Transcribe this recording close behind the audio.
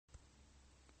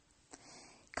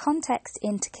context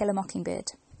in To Kill a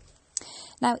Mockingbird.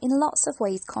 Now, in lots of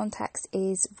ways, context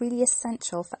is really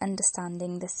essential for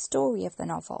understanding the story of the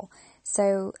novel.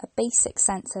 So a basic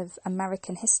sense of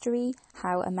American history,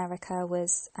 how America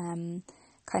was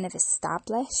kind of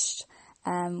established,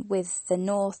 with the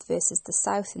North versus the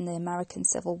South in the American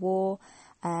Civil War,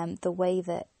 the way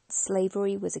that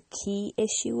slavery was a key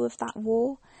issue of that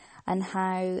war, and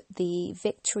how the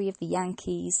victory of the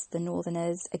Yankees, the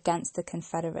Northerners, against the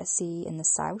Confederacy in the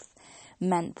South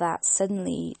meant that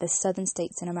suddenly the southern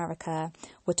states in America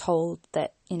were told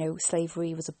that,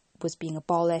 slavery was being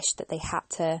abolished, that they had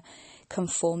to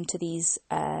conform to these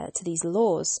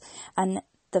laws. And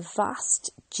the vast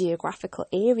geographical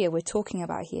area we're talking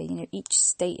about here, each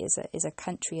state is a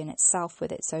country in itself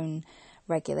with its own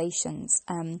regulations.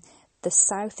 The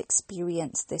South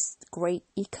experienced this great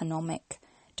economic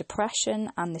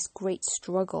depression and this great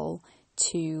struggle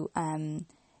to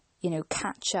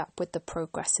catch up with the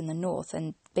progress in the North,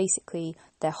 and basically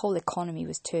their whole economy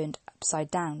was turned upside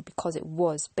down because it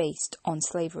was based on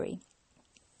slavery.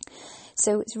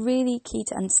 So it's really key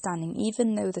to understanding,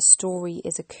 even though the story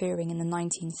is occurring in the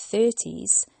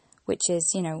 1930s, which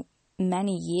is,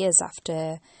 many years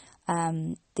after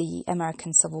the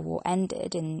American Civil War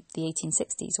ended in the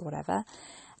 1860s or whatever,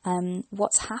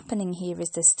 what's happening here is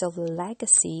there's still the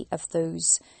legacy of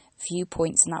those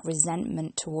viewpoints and that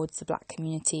resentment towards the black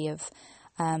community of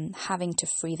having to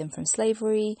free them from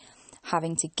slavery,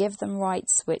 having to give them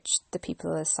rights which the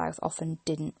people of the South often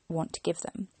didn't want to give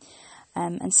them.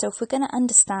 And so if we're going to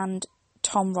understand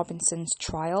Tom Robinson's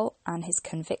trial and his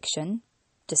conviction,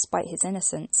 despite his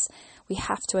innocence, we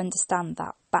have to understand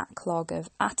that backlog of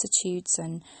attitudes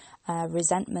and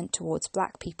resentment towards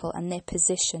black people and their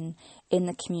position in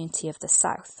the community of the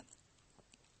South.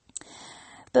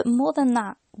 But more than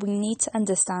that, we need to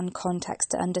understand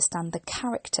context to understand the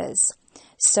characters.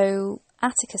 So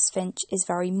Atticus Finch is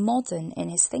very modern in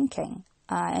his thinking,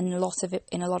 in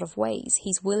a lot of ways.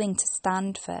 He's willing to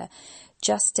stand for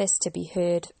justice to be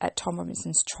heard at Tom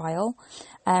Robinson's trial,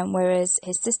 whereas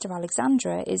his sister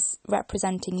Alexandra is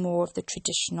representing more of the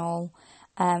traditional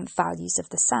values of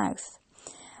the South.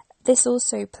 This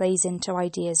also plays into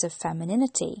ideas of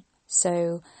femininity.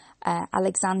 So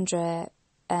Alexandra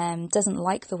doesn't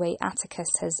like the way Atticus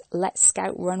has let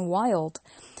Scout run wild.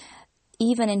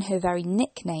 Even in her very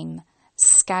nickname,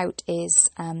 Scout is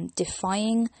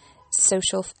defying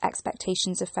social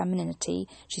expectations of femininity.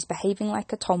 She's behaving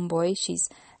like a tomboy. She's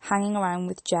hanging around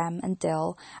with Jem and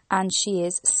Dill, and she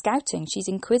is scouting. She's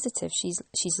inquisitive.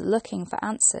 She's looking for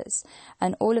answers,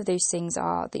 and all of those things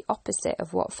are the opposite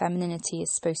of what femininity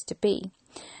is supposed to be.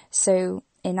 So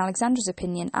in Alexandra's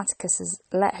opinion, Atticus has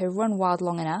let her run wild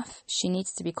long enough. She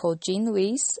needs to be called Jean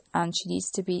Louise, and she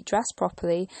needs to be dressed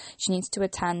properly. She needs to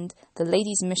attend the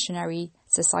Ladies' Missionary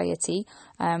Society,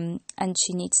 and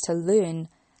she needs to learn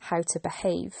how to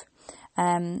behave.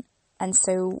 And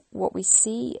so what we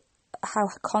see, how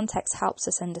context helps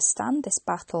us understand this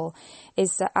battle,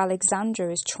 is that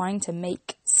Alexandra is trying to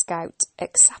make Scout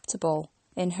acceptable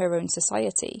in her own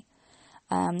society,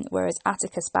 whereas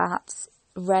Atticus perhaps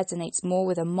resonates more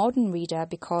with a modern reader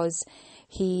because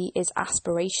he is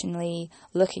aspirationally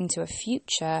looking to a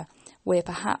future where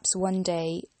perhaps one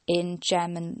day in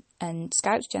Jem and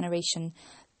Scout's generation,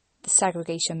 the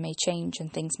segregation may change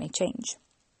and things may change.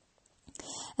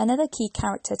 Another key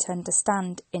character to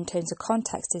understand in terms of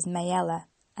context is Mayella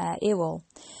Ewell,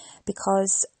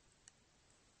 because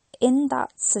in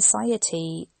that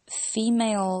society,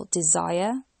 female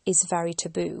desire is very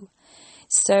taboo.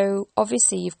 So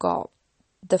obviously you've got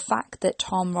the fact that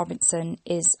Tom Robinson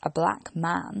is a black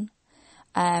man,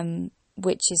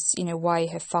 which is, why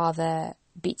her father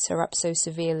beats her up so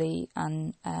severely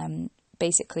and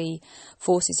basically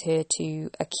forces her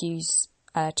to accuse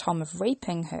Tom of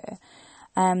raping her.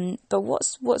 But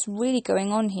what's really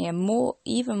going on here,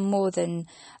 even more than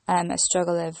a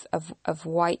struggle of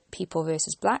white people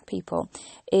versus black people,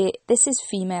 this is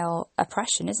female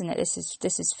oppression, isn't it?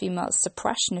 This is female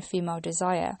suppression of female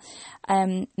desire.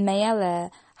 Mayella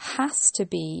has to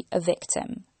be a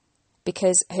victim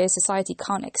because her society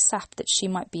can't accept that she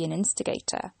might be an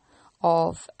instigator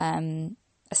of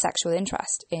a sexual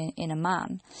interest in a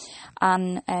man.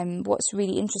 And what's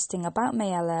really interesting about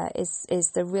Mayella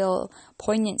is the real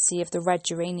poignancy of the red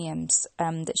geraniums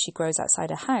that she grows outside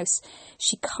her house.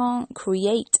 She can't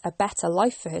create a better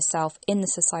life for herself in the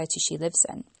society she lives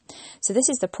in. So this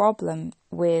is the problem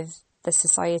with the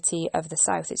society of the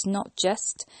South. It's not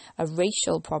just a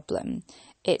racial problem.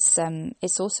 It's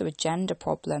also a gender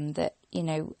problem that,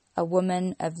 a a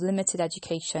woman of limited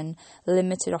education,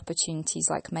 limited opportunities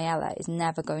like Mayella is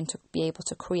never going to be able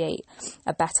to create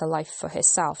a better life for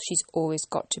herself. She's always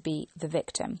got to be the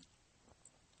victim.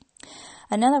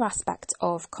 Another aspect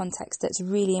of context that's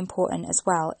really important as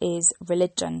well is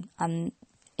religion. And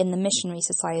in the Missionary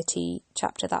Society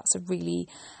chapter, that's a really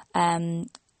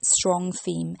strong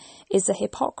theme, is the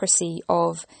hypocrisy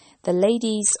of the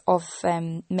ladies of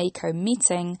Mako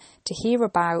meeting to hear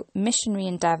about missionary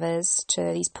endeavours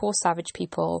to these poor savage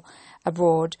people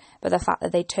abroad, but the fact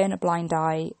that they turn a blind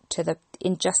eye to the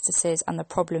injustices and the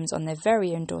problems on their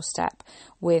very own doorstep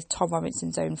with Tom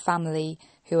Robinson's own family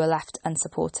who are left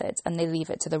unsupported, and they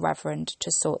leave it to the Reverend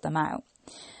to sort them out.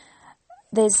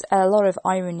 There's a lot of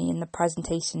irony in the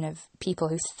presentation of people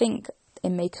who think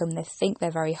in Maycomb, they think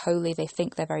they're very holy, they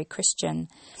think they're very Christian,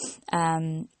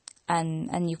 and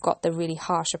you've got the really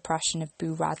harsh oppression of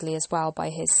Boo Radley as well by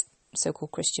his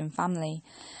so-called Christian family.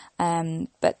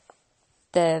 But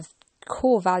the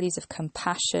core values of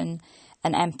compassion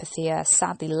and empathy are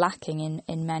sadly lacking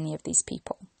in many of these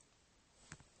people.